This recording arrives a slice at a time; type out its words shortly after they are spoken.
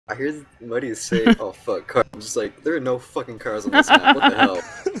I hear Muddy say, "Oh fuck, car." I'm just like, there are no fucking cars on this map. What the hell,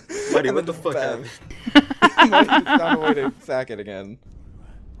 Muddy? What the fuck happened? Muddy found a way to sack it again.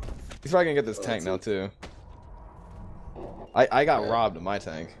 He's probably gonna get this tank now too. I got robbed of my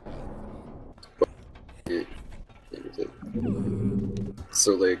tank. Yeah.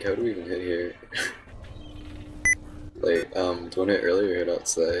 So like, how do we even hit here? Like, do you want to hit earlier or hit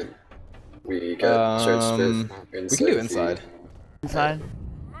outside? We got charged fifth. We can do inside. Inside?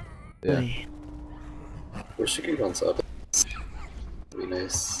 Yeah. Or she could go on top. That'd be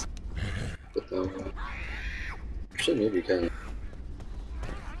nice. But no. Actually, maybe you can.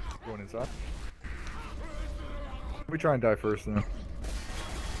 Going inside? We try and die first then.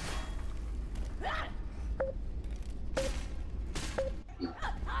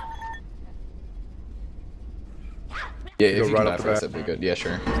 Yeah, if Go you right can off die the first, bat. that'd be good. Yeah,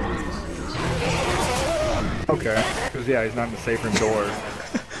 sure. Okay. Because yeah, he's not in the safe room door.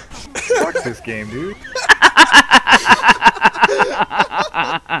 Fuck this game, dude.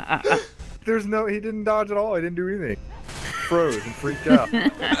 There's no, he didn't dodge at all. He didn't do anything. Froze and freaked out.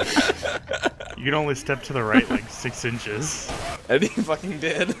 You can only step to the right like 6 inches. And he fucking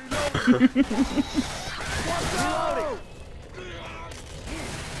did.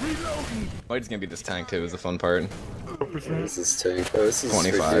 White's gonna beat this tank too, is the fun part. This is tank. Oh, this is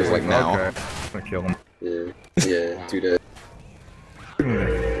 25, like now. Okay. I'm gonna kill him. Yeah, do that.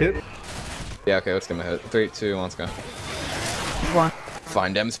 Hit. Yeah, okay, let's give him a hit. 3, 2, let's go. One.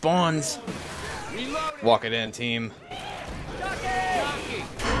 Find them spawns. Walk it in, team.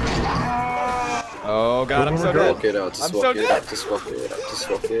 Oh god, I'm so dead. Walk it out, just walk it out, just walk it out, just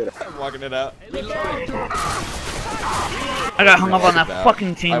walk it out. I'm walking it out. I got hung up on that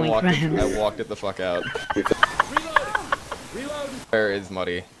fucking team link, I man. walked it the fuck out. Where is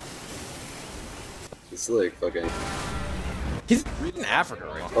Muddy? It's like fucking. He's in Africa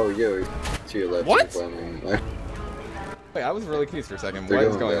right now. Oh, yo, to your left. What? Climbing. Wait, I was really confused for a second. They're What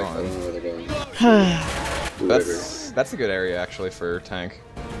is going back. I on? don't know where they're going. That's a good area actually for tank.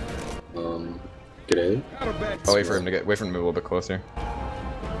 Get in. Oh, wait for him to move a little bit closer.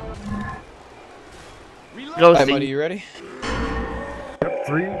 Go, Hi, see. Muddy, you ready? Yep,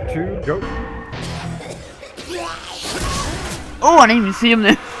 3, 2, go. Oh, I didn't even see him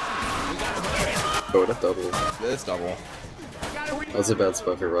there. Oh, that double. It's double. That was a bad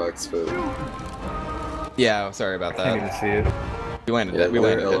spot for rocks, but. Yeah, sorry about Can't even that. see it. We landed Yeah, it. We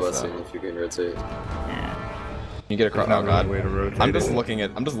landed it. LOS So. if you can rotate. You get across. There's Oh not really god. a way to rotate I'm just it. looking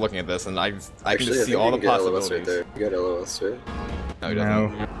at this, and I Actually, can just I see think all you the can get LOS possibilities. right there. You got LOS, right? No, he doesn't.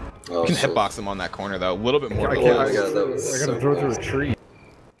 No. Oh, You can shit. hitbox him on that corner though. A little bit more. I to can't. the Oh my left. god, that was I so gotta throw through close. a tree.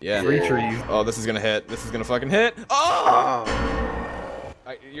 Yeah. 3 trees. Oh, this is gonna hit. This is gonna fucking hit. Oh!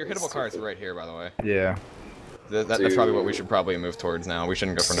 Your hittable car is right here, by the way. Yeah. That's probably what we should probably move towards now. We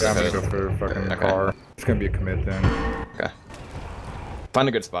shouldn't go for Yeah, I'm another gonna hit. go for a fucking Okay. car. It's gonna be a commit then. Okay. Find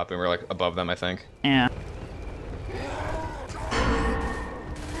a good spot, but we're like above them, I think. Yeah.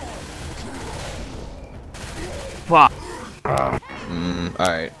 Fuck.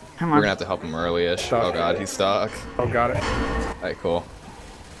 Alright. Come We're on. gonna have to help him early-ish. Stuck. Oh god, he's stuck. Oh, got it. Alright, cool.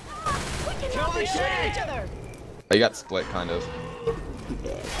 Oh, you got split, kind of.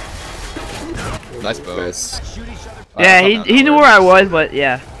 Nice bow. Nice. Yeah, he knew where I was, but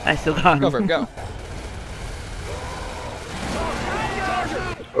yeah, I still got him. Go for it, go.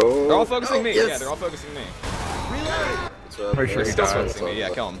 Oh, They're all focusing me. yes. Yeah, they're all focusing me. Good job. Make sure They're he still dies. focusing me. Yeah,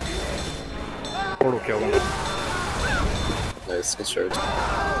 kill him. Portal killed him. Nice, good charge.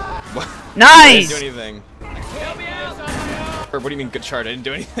 What? I Nice! didn't do anything. Or what do you mean good chart? I didn't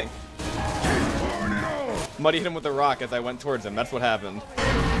do anything. Muddy hit him with a rock as I went towards him. That's what happened.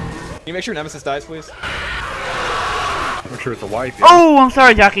 Can you make sure Nemesis dies, please? Make sure it's a wife. Yeah. Oh, I'm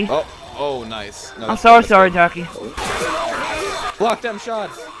sorry, Jockey. Oh, nice. No, I'm that's sorry, good, sorry, that's Jockey. good. Block them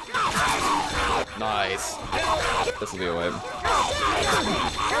shots. Nice. This will be a wipe.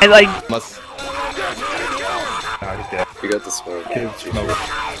 I like. Must. Nah, he's dead. You got the smoke. Kids smoke.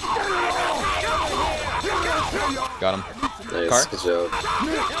 Got him. Nice, Car? good job.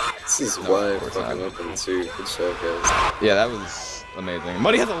 This is No, wide of course fucking not. open too. Good job, guys. Yeah, that was amazing.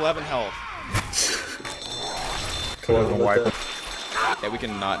 Muddy has 11 health. So it wasn't wipe. Yeah, we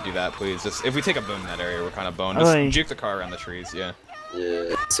can not do that, please. Just if we take a boom in that area, we're kind of boned. Oi. Just juke the car around the trees. Yeah,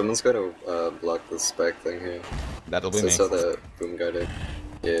 Yeah, someone's gotta block the spec thing here. that'll be So I me. saw that boom guy did.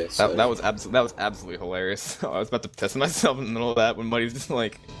 Yeah, That was absolutely hilarious. I was about to piss myself in the middle of that when Muddy's just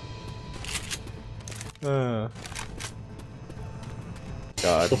like, God,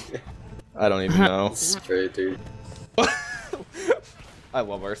 I don't even know. spray, dude. I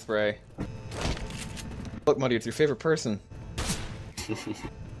love our spray. Look, Muddy, it's your favorite person.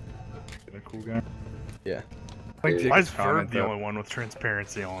 A cool guy. Yeah. I think Why is Jacob's Verb comment, the though. only one with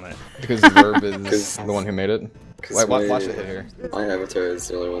transparency on it? Because Verb is the one who made it. Wait, my, watch the hit here. My avatar is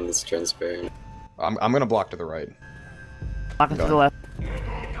the only one that's transparent. I'm gonna block to the right. Block it to the left.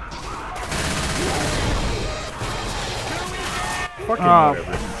 Fucking Oh.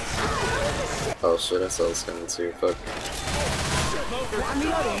 whatever. Oh shit, I saw this coming too. Fuck.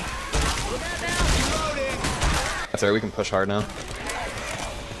 That's alright, we can push hard now.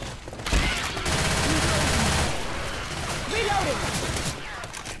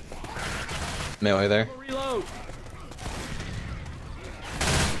 Melee there.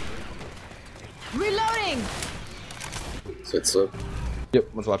 Reloading! So it's up. Yep,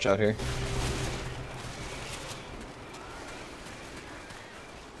 let's watch out here.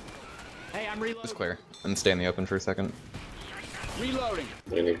 Hey, I'm reloading. Just clear. And stay in the open for a second. Reloading.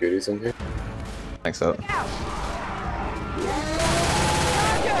 Any goodies in here? Thanks so.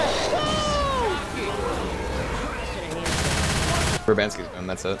 Urbanski's boom,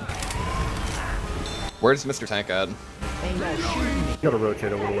 that's it. Where's Mr. Tank at? You gotta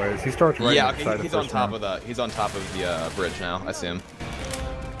rotate a little ways. He starts right Yeah, inside okay, the first round. he's on top of the bridge now, I see him.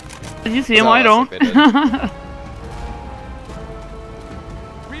 Did you see him? No, I that's don't. like they did.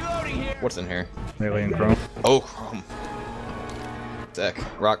 Reloading here. What's in here? Melee and Chrome. Oh, Chrome. Sick.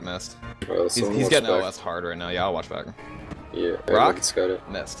 Rock missed. Well, He's getting LS hard right now. Yeah, I'll watch back. Yeah, Rock? everyone's got it.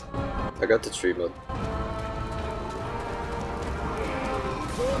 Missed. I got the tree mode.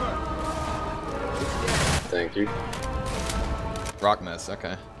 Thank you. Rock miss,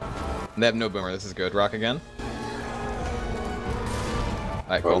 okay. They have no boomer, this is good. Rock again.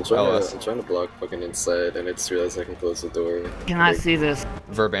 Alright, Oh, cool. LS. I'm trying to block fucking inside, and I just realized I can close the door. Cannot Like, see this.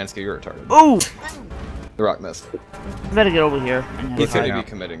 Verbansky, you're retarded. Ooh! The rock missed. Better get over here. And He's have gonna out. be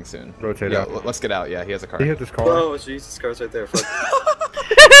committing soon. Rotate Yeah, out. let's get out. Yeah, he has a car. He hit this car. Oh, Jesus, car's right there. Fuck.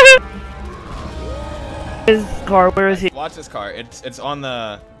 his car. Where is he? Watch this car. It's on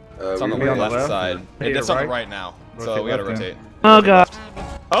the We on the be on the left left? side. Hey, It's the on the right? right now. So Rotate we gotta left, rotate. Oh god.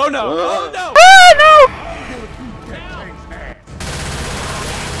 Oh no! Oh no! Ah no!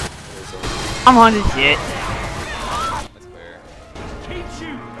 I'm on this shit. That's clear.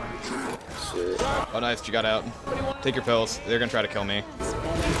 Shit. Oh nice, you got out. Take your pills. They're gonna try to kill me.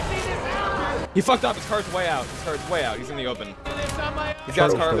 He fucked up. His car's way out. His car's way out. He's in the open. He's got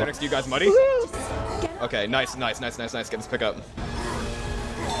his car over there next to you guys. Muddy. Okay, nice. Get this pick up.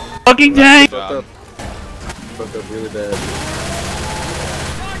 Fucking tank! Good Fucked job. up. Fucked up really bad.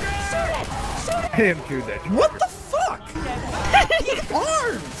 Him do that. What the fuck?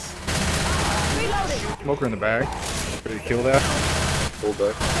 Arms! Smoker in the bag. Ready to kill that? Pull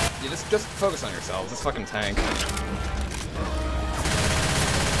back. You just focus on yourselves. This fucking tank.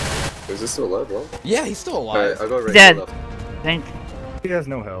 Is this still alive? Well? Yeah, he's still Alright, alive. I'll go right Dead. to the left. Tank. He has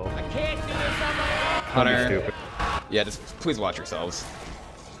no health. Hunter. Stupid. Yeah, just please watch yourselves.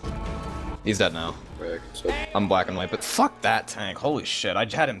 He's dead now. Right, so I'm black and white, but fuck that tank. Holy shit, I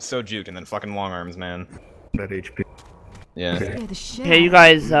had him so juked and then fucking long arms, man. That HP. Yeah. Scared the shit Okay, you out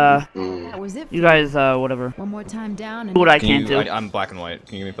guys, That was it. you guys, whatever. One more time down and Do what I Can can't you? do. I'm black and white.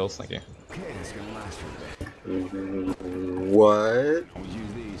 Can you give me pills? Thank you. what?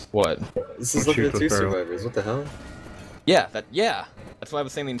 What? This is Don't looking shoot at two those barrels. survivors. What the hell? Yeah, that's what I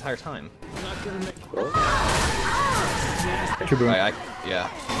was saying the entire time. Well, True boom. Yeah.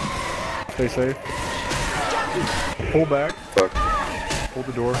 Stay safe. Pull back. fuck. Hold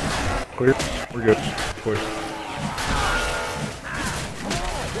the door. Clear. We're good. Push.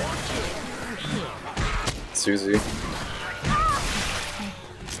 Susie.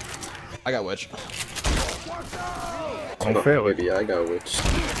 I got witch. Don't fail it. Maybe I got witched.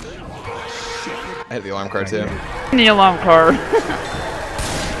 I hit the alarm card too. In the alarm car.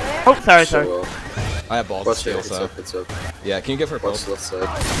 Oh, sorry. So well. I have balls to Watch steal, it. so It's up. yeah. Can you give her Watch pills? the left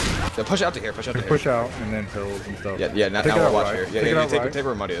side. Yeah, push out to here. Push out to Just here. push out and then pills and stuff. Yeah. Now Take it we'll out watch right. here. Take Yeah. it out right. Take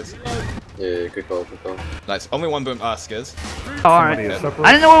where Muddy is. Yeah, good call, good call. Nice. Only one boom. Skiz. Oh, alright. Somebody is I separate.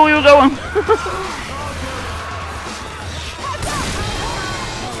 didn't know where we were going.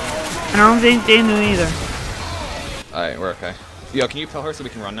 I don't think they knew either. All right, we're okay. Yo, can you pill her so we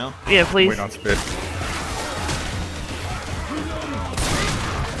can run now? Yeah, please. Wait on spit.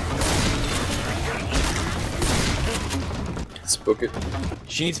 Spook it.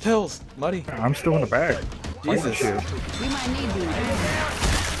 She needs pills. Muddy. I'm still in the bag. Jesus. Shit. we might need these.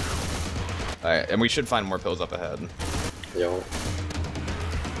 All right, and we should find more pills up ahead. Yo.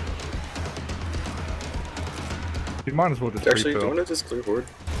 You might as well just Actually, do you refill. want to just clear board?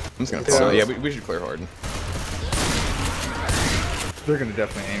 I'm just gonna. Yeah. So, yeah, we should clear hard. They're gonna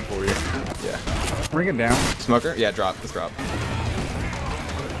definitely aim for you. Yeah. Bring it down. Smoker. Yeah, drop. Let's drop.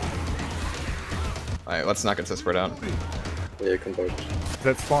 Alright, let's not get so spread out. Yeah, come back.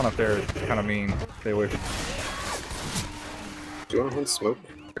 That spawn up there is kind of mean. Stay away from. Do you want to hunt smoke,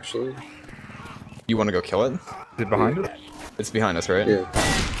 actually? You want to go kill it? Is it behind us? It's behind us, right? Yeah.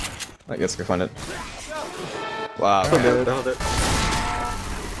 I guess we can find it. Wow. Okay, down there.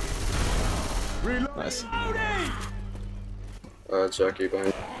 Nice. Jackie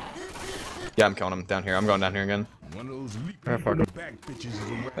behind. Yeah, I'm killing him down here. I'm going down here again. Ah, fuck him.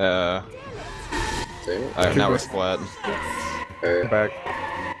 Uh. Dang it. Alright, now we're split. Alright. Back.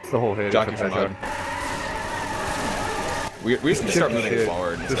 It's the whole hit. Jockey It's for a mud. We just need to start moving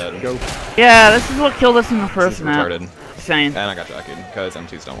forward Just instead. go. Yeah, this is what killed us in the This first is map. retarded. Saying. And I got jockeyed because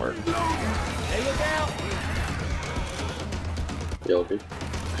M2s don't work. Hey, look out! Yellow B.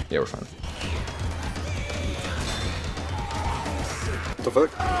 Yeah, we're fine. What the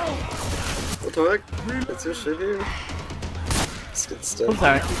fuck? What the fuck? It's your shit here? Let's get I'm stuck.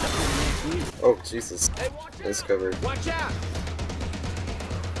 sorry. Oh, Jesus. Nice cover. Watch out!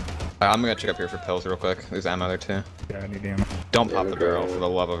 I'm gonna check up here for pills real quick. There's ammo there too. Yeah, I need ammo. Don't pop the barrel for the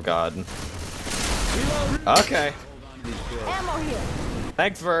love of God. Okay. Ammo here.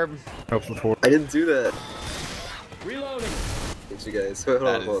 Thanks, Verb. Helps with forward. I didn't do that. Reloading! Thanks, you guys. Hold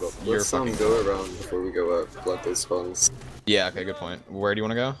That on, hold on. is your Let's fucking- go around before we go up. Block those spawns. Yeah, okay, good point. Where do you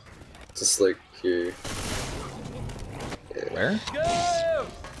want to go? Just like here. Yeah. Where? Go!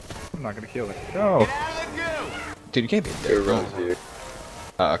 I'm not gonna kill it. No! Dude, you can't be a Go dick. around here.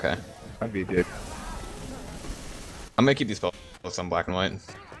 Oh, okay. I'd be a dick. I'm gonna keep these pills on black and white.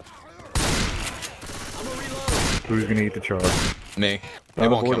 Who's gonna eat the charge? Me. It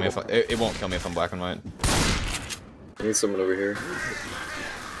Not won't kill me if avoidable. it won't kill me if I'm black and white. I need someone over here.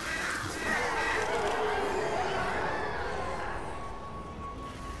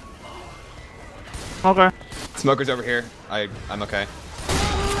 Okay. Smoker's over here. I'm okay.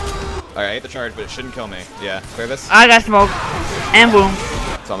 Alright, I ate the charge, but it shouldn't kill me. Yeah, clear this. I got smoke. And boom.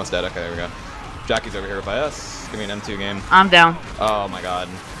 It's almost dead. Okay, there we go. Jockey's over here by us. Give me an M2 game. I'm down. Oh my god.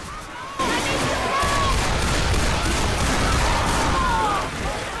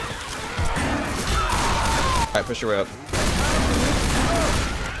 Alright, push your way up.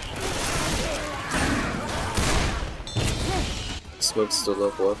 Smoke's still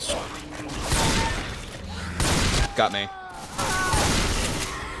up, watch. Got me.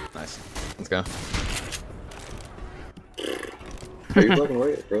 Nice. Let's go. Are you black and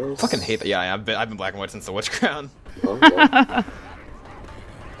white, bro? Fucking hate that. Yeah, I've been black and white since the Witch Crown. Oh, yeah.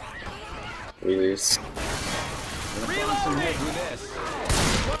 Release.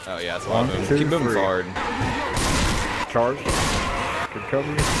 Oh yeah, that's a lot of 1, moves. 2, Keep moving 3. forward. Charge. Good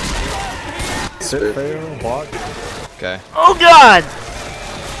cover. Sit, Spit. fail, block. Okay. Oh god!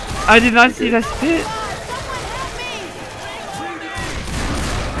 I did not see that spit.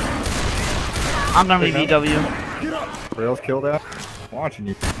 I'm gonna be VW. Rails kill that. Watching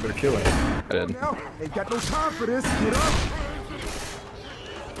you. Better kill it. I did. Ain't got no time for this. Get up.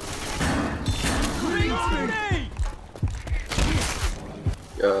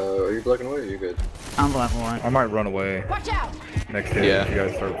 Are you black and white or are you good? I'm black and white. I might run away Watch out. next hit Yeah. if you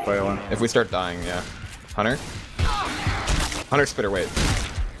guys start failing. If we start dying, yeah. Hunter? Hunter, spitter, wait.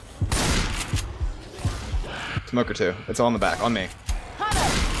 Smoker 2. It's all in the back. On me.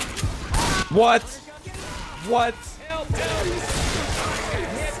 What? What?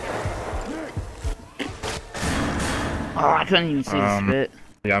 Oh, I couldn't even see the spit.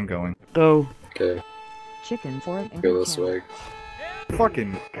 Yeah, I'm going. Go. Okay, Chicken for it. go this way.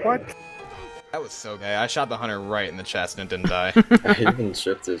 Fucking what? That was so gay. I shot the hunter right in the chest and it didn't die. I even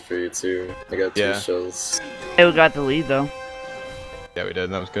shifted for you too. I got 2 Yeah. shells. Hey, we got the lead though. Yeah, we did.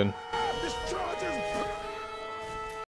 That was good.